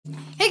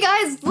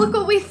guys, look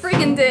what we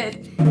friggin'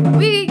 did.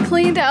 We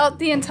cleaned out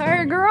the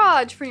entire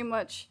garage pretty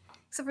much,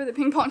 except for the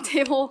ping pong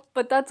table,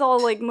 but that's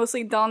all like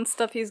mostly Don's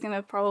stuff. He's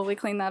gonna probably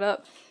clean that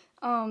up.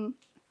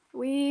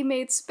 We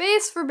made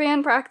space for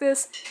band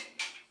practice.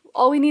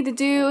 All we need to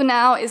do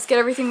now is get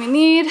everything we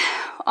need.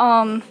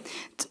 Oh,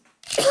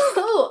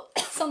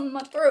 something in my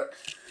throat.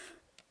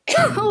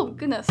 Oh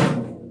goodness.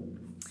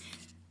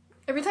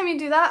 Every time you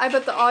do that, I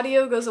bet the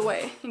audio goes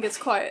away and gets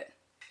quiet.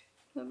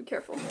 So be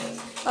careful.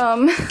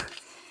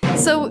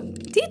 So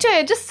DJ,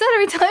 I just said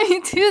every time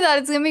you do that,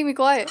 it's gonna make me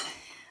quiet.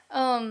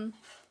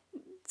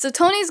 So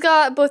Tony's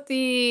got both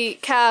the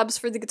cabs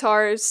for the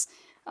guitars.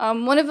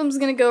 One of them's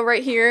gonna go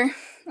right here.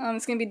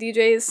 It's gonna be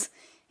DJ's,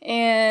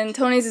 and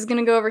Tony's is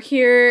gonna go over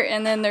here,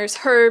 and then there's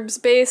Herb's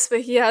bass,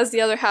 but he has the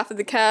other half of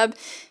the cab.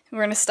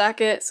 We're gonna stack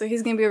it, so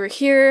he's gonna be over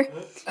here,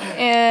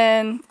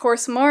 and of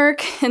course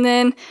Mark, and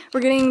then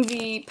we're getting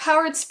the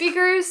powered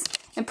speakers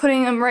and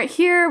putting them right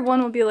here.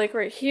 One will be like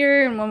right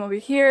here, and one will be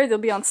here. They'll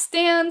be on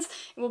stands,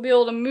 and we'll be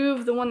able to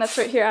move the one that's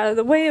right here out of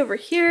the way over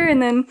here, and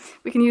then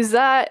we can use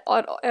that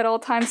at all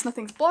times.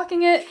 Nothing's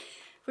blocking it.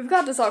 We've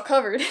got this all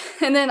covered.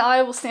 And then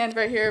I will stand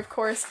right here, of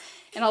course,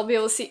 and I'll be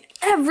able to see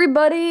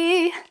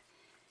everybody,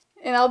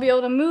 and I'll be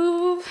able to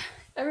move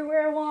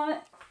everywhere I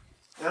want.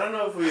 I don't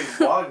know if we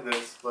vlogged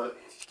this, but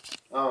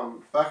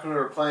back when we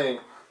were playing,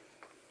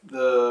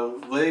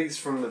 the legs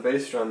from the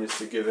bass drum used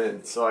to give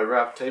in, so I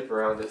wrapped tape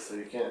around it so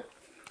you can't.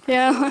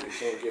 Yeah. You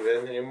can't give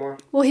in anymore.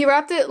 Well, he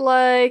wrapped it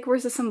like,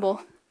 where's the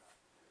symbol?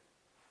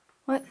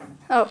 What?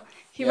 Oh,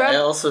 I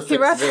also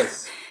fixed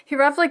this. He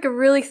wrapped like a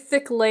really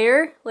thick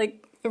layer,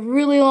 like a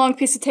really long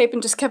piece of tape,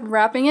 and just kept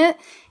wrapping it.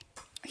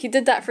 He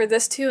did that for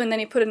this too, and then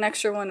he put an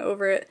extra one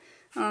over it.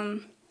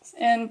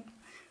 And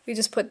we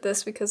just put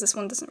this because this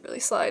one doesn't really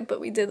slide, but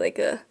we did like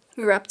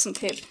we wrapped some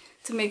tape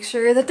to make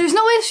sure that there's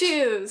no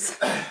issues.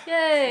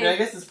 Yay! Yeah, I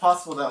guess it's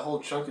possible that whole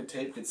chunk of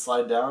tape could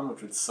slide down,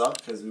 which would suck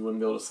because we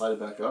wouldn't be able to slide it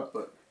back up,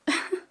 but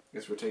I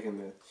guess we're taking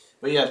the...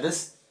 But yeah, the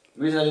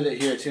reason I did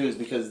it here too is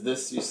because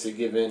this used to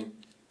give in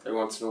every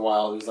once in a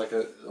while. There's like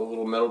a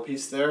little metal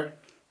piece there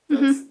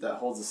that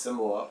holds the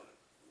cymbal up.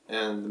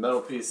 And the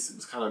metal piece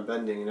was kind of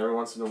bending, and every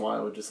once in a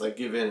while it would just like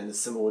give in, and the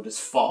cymbal would just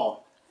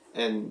fall,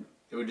 and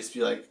it would just be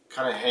like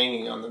kind of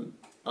hanging on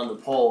the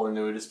pole, and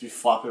it would just be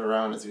flopping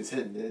around as he was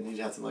hitting it, and he'd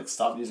have to like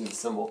stop using the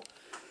cymbal.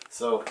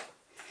 So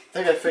I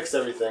think I fixed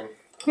everything.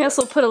 We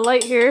also put a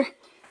light here,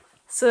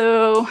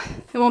 so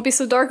it won't be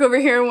so dark over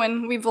here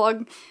when we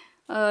vlog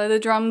the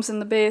drums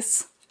and the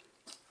bass.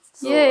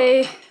 So,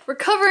 yay! We're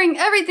covering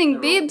everything,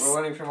 Beebs! We're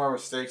learning from our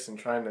mistakes and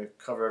trying to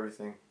cover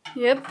everything.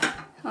 Yep.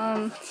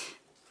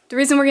 The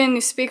reason we're getting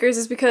new speakers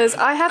is because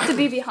I have to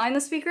be behind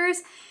the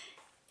speakers,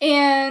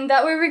 and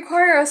that would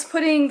require us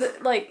putting the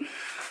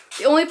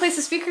only place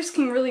the speakers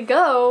can really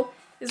go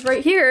is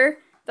right here.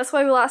 That's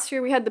why last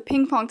year we had the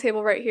ping pong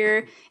table right here,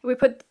 and we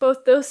put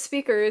both those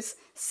speakers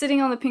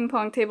sitting on the ping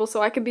pong table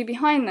so I could be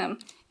behind them.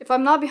 If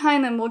I'm not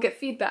behind them, we'll get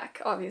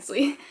feedback,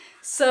 obviously.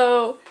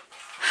 So,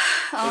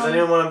 does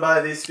anyone want to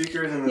buy these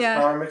speakers and this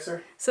power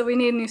mixer? So we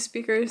need new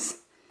speakers.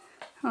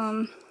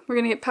 We're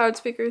gonna get powered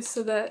speakers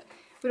so that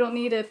we don't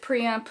need a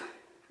preamp,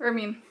 or I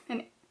mean,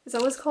 is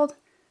that what it's called?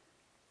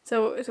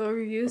 So what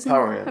we're using? A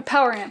power amp. A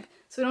power amp.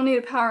 So we don't need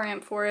a power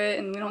amp for it,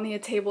 and we don't need a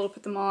table to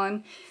put them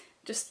on.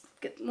 Just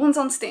get ones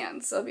on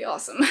stands. That'd be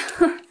awesome.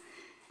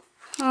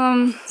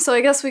 So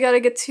I guess we gotta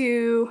get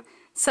to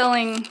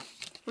selling.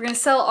 We're gonna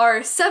sell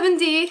our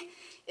 7D.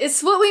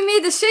 It's what we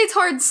made the Shades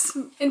Hards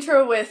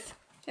intro with,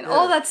 and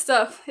all that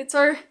stuff. It's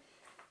our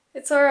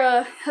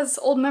has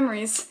old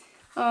memories.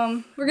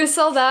 We're gonna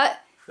sell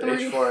that. The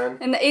H4n.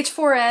 And the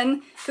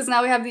H4n, because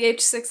now we have the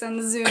H6 and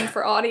the Zoom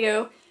for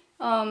audio.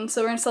 So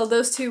we're gonna sell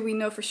those two, we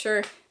know for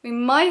sure. We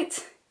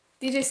might,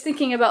 DJ's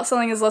thinking about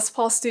selling his Les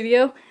Paul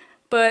Studio,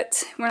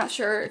 but we're not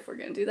sure if we're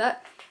gonna do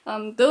that.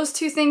 Those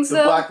two things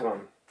though. The black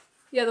one.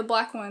 Yeah, the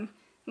black one,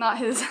 not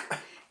his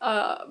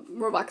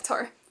robot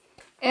guitar.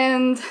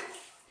 And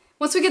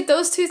once we get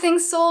those two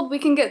things sold, we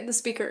can get the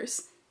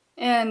speakers.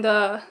 And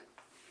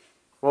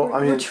well,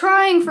 I mean, we're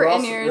trying for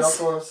in-ears. We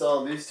also want to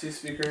sell these two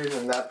speakers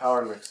and that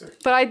power mixer.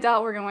 But I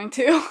doubt we're going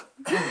to.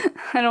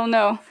 I don't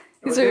know.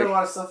 We're getting a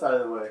lot of stuff out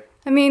of the way.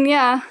 I mean,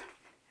 yeah,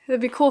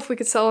 it'd be cool if we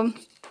could sell them.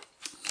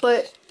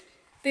 But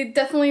they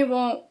definitely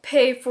won't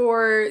pay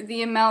for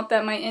the amount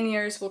that my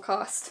in-ears will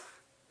cost.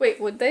 Wait,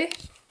 would they?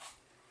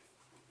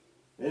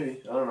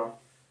 Maybe. I don't know.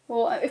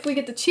 Well, if we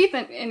get the cheap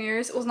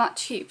in-ears, well, it's not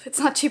cheap. It's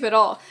not cheap at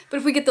all. But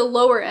if we get the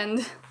lower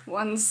end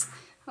ones,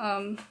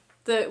 what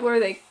are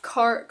they?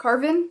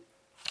 Carvin?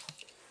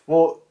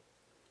 Well,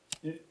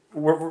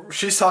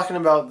 she's talking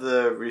about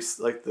the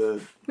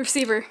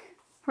receiver,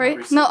 right?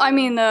 receiver. No, I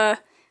mean the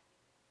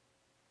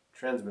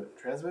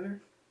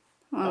transmitter.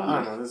 I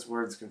don't know. This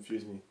word's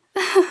confused me.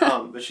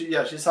 But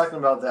she's talking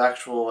about the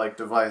actual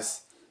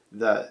device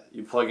that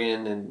you plug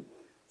in, and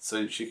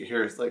so she could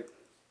hear. It's like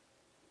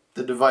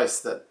the device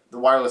the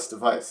wireless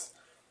device.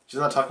 She's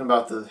not talking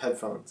about the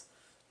headphones,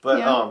 but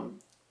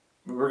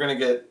we want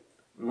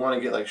to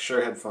get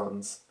Shure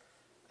headphones,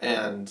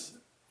 and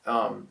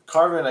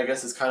Carvin, I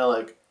guess, is kind of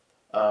like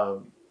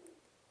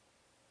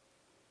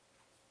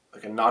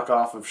like a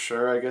knockoff of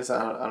Shure, I guess.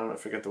 I don't know, I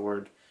forget the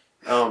word.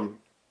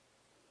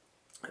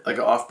 Like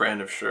an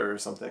off-brand of Shure or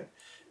something.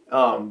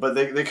 But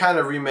they kind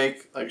of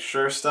remake like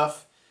Shure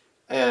stuff,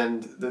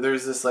 and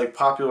there's this like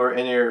popular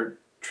in-ear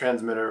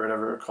transmitter or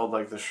whatever called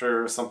like the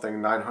Shure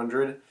something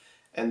 900,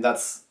 and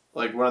that's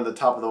like one of the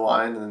top of the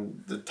line,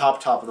 and the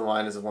top of the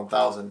line is a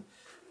 1000.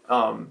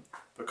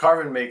 But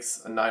Carvin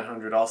makes a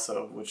 900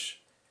 also, which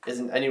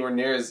isn't anywhere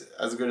near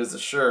as good as the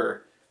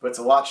Shure, but it's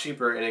a lot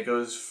cheaper and it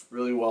goes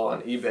really well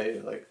on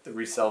eBay. Like the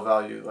resale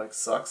value like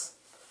sucks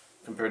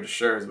compared to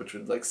Shure's, which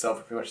would like sell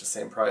for pretty much the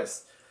same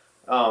price.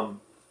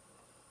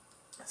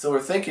 So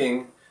we're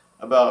thinking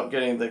about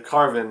getting the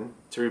Carvin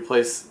to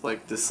replace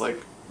like this like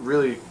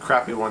really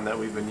crappy one that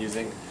we've been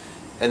using,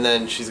 and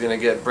then she's gonna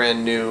get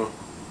brand new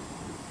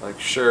like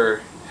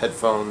Shure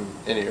headphone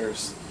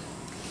in-ears.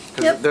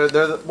 Yep.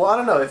 Well, I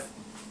don't know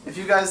if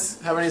you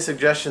guys have any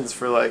suggestions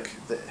for like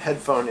the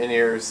headphone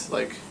in-ears,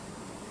 like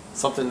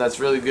something that's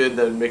really good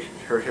that would make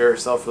her hear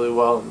herself really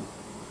well and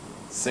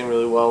sing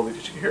really well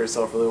because she can hear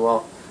herself really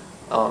well.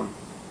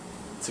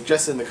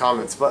 Suggest it in the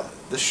comments. But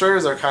the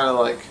Shures are kind of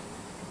like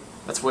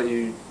that's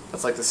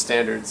like the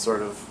standard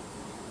sort of.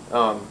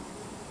 So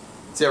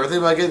yeah, we're thinking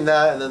about getting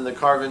that, and then the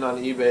Carvin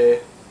on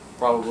eBay,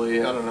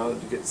 probably. I don't know,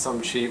 to get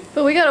some cheap.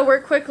 But we gotta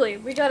work quickly.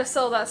 We gotta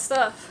sell that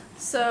stuff.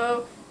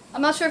 So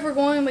I'm not sure if we're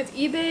going with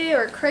eBay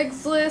or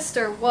Craigslist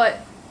or what.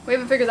 We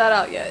haven't figured that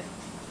out yet.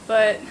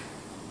 But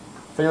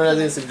if anyone has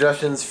any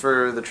suggestions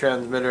for the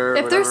transmitter,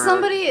 if there's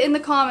somebody in the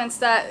comments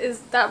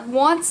that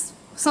wants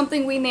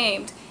something we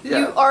named, yeah.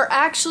 You are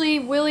actually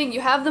willing, you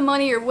have the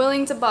money, you're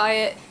willing to buy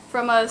it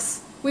from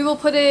us, we will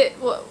put it.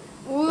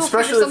 We'll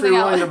especially if you're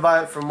willing to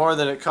buy it for more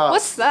than it costs.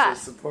 What's that?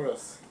 To support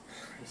us.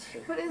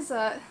 What is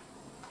that?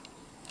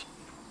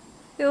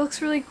 It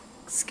looks really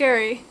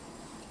scary.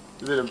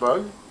 Is it a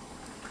bug?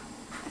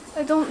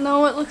 I don't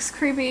know. It looks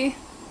creepy. It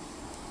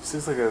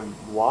looks like a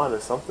wand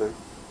or something.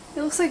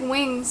 It looks like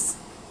wings.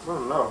 I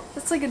don't know.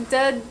 It's like a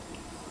dead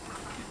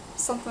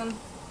something,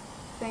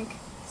 I think.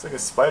 It's like a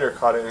spider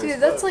caught in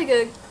Dude, that's like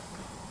a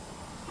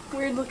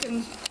weird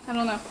looking, I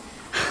don't know.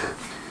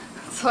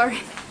 Sorry.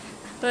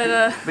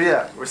 But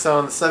yeah, we're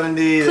selling the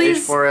 70,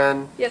 please, the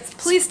H4n. Yes,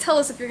 please tell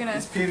us if you're gonna.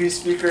 These PV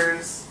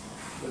speakers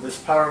with this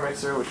power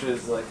mixer, which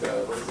is like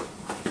a, what is it?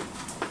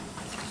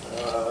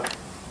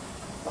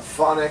 A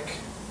Phonic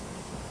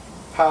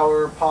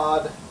Power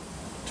Pod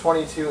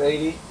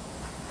 2280.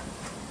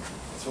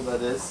 That's what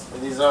that is.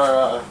 And these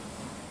are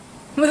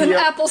with an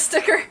Apple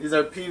sticker. These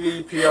are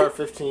PV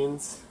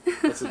PR15s.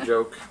 That's a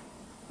joke.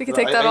 We could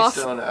take that off.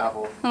 I own an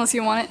Apple. Unless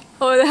you want it.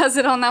 Oh, it has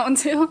it on that one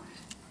too.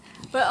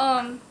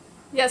 But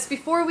yes,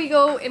 before we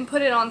go and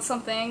put it on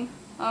something,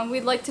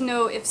 we'd like to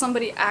know if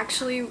somebody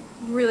actually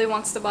really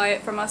wants to buy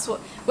it from us.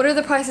 What are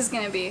the prices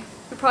going to be?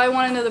 We probably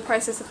want to know the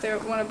prices if they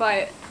want to buy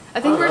it. I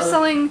think we're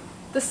selling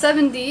the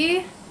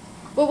 7D.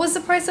 What was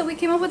the price that we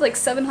came up with? Like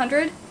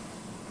 700?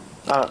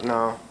 I don't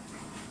know.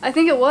 I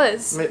think it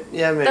was.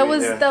 Yeah, maybe.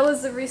 That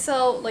was the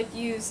resale, like,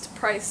 used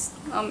price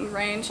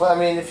range. Well, I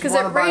mean, if you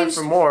want to buy it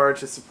for more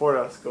to support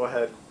us, go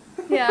ahead.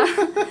 Yeah,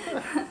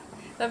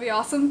 that'd be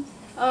awesome.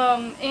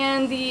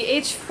 And the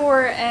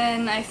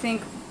H4n, I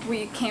think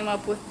we came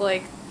up with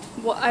like,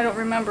 well, I don't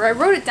remember. I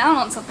wrote it down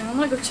on something. I'm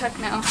gonna go check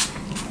now.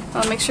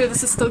 I'll make sure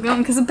this is still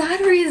going because the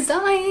battery is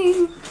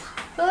dying.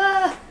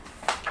 Ah.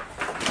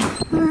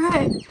 All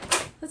right,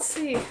 let's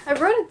see. I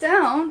wrote it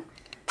down.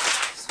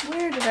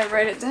 Where did I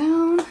write it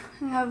down?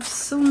 I have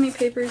so many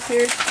papers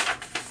here.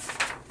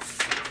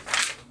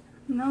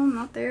 No,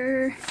 not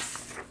there.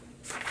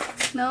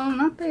 No,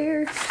 not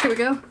there. Here we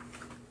go.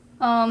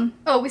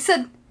 Oh, we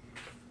said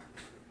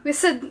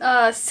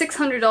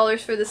 $600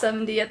 for the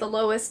 7D at the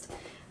lowest.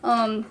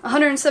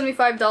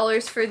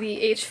 $175 for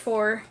the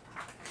H4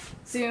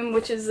 Zoom,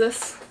 which is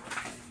this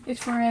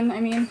H4n.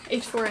 I mean,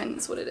 H4n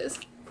is what it is.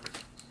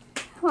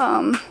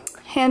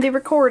 Handy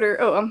recorder.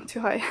 Oh, I'm too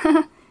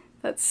high.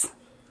 That's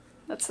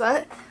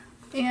that.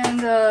 And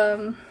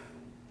the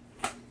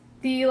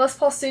Les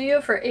Paul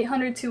Studio for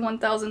 $800 to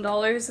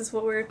 $1,000 is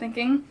what we're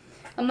thinking.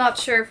 I'm not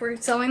sure if we're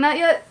selling that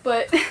yet,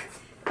 but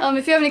if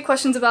you have any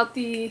questions about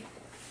the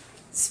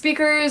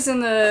speakers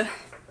and the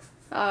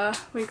what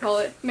do you call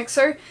it,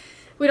 mixer,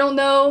 we don't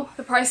know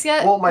the price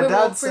yet. Well, my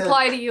dad will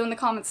reply to you in the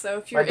comments though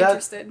if you're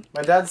interested.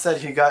 My dad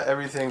said he got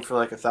everything for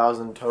like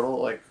 $1,000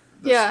 total, like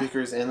the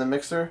speakers and the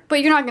mixer.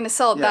 But you're not gonna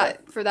sell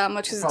that for that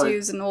much because it's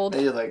used and old.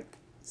 Maybe like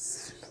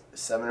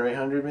 700 or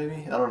 800,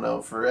 maybe. I don't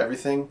know for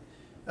everything.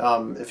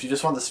 If you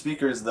just want the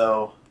speakers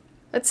though,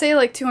 I'd say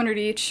like 200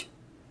 each.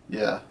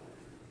 Yeah.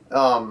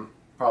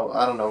 Probably.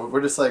 I don't know.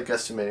 We're just like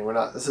guesstimating. We're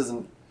not. This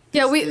isn't.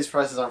 Yeah, these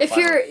prices aren't. If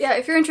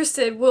you're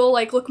interested, we'll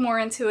like look more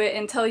into it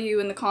and tell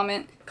you in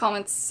the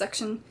comments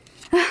section.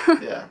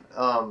 Yeah.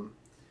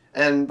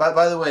 And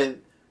by the way,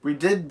 we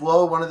did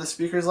blow one of the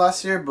speakers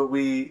last year, but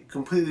we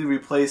completely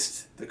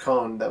replaced the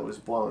cone that was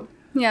blown.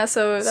 Yeah,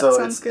 so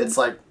sounds good. It's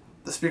like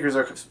the speakers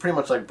are pretty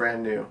much like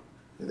brand new.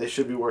 They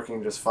should be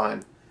working just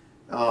fine.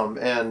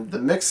 And the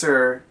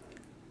mixer,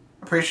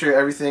 I'm pretty sure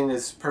everything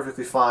is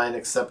perfectly fine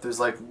except there's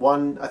like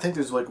one. I think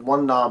there's like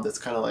one knob that's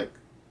kind of like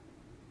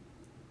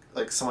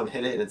like someone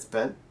hit it and it's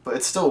bent, but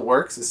it still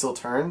works. It still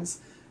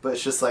turns, but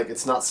it's just like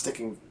it's not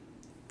sticking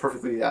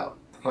perfectly out.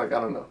 Like,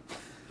 I don't know.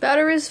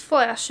 Battery's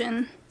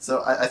flashing.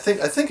 So I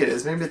think it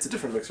is. Maybe it's a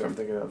different mixer I'm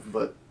thinking of,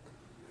 but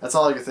that's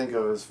all I could think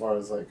of as far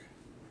as like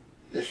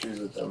issues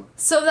with them.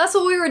 So that's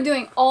what we were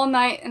doing all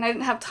night, and I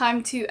didn't have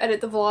time to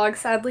edit the vlog,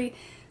 sadly.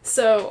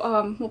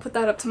 So we'll put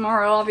that up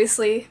tomorrow,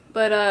 obviously.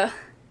 But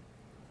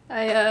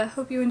I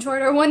hope you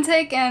enjoyed our one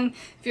take, and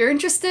if you're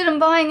interested in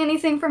buying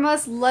anything from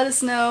us, let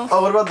us know.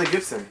 Oh, what about the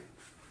Gibson?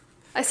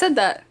 I said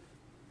that.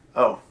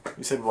 Oh,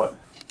 you said what?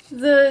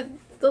 The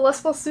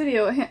Les Paul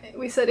Studio,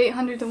 we said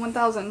 800 to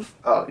 1,000.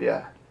 Oh,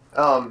 yeah.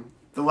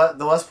 The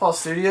Les Paul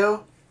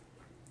Studio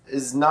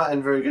is not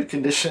in very good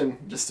condition,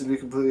 just to be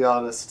completely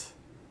honest.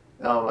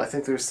 I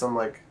think there's some,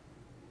 like,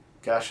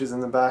 gashes in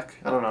the back.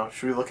 I don't know.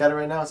 Should we look at it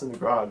right now? It's in the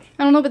garage.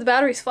 I don't know, but the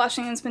battery's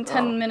flashing, and it's been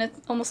 10 minutes,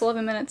 almost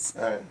 11 minutes.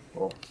 Alright,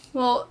 cool.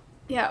 Well,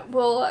 yeah,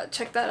 we'll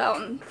check that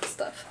out and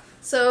stuff.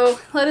 So,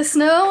 let us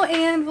know,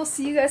 and we'll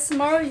see you guys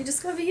tomorrow. You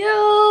just gotta be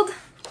yelled!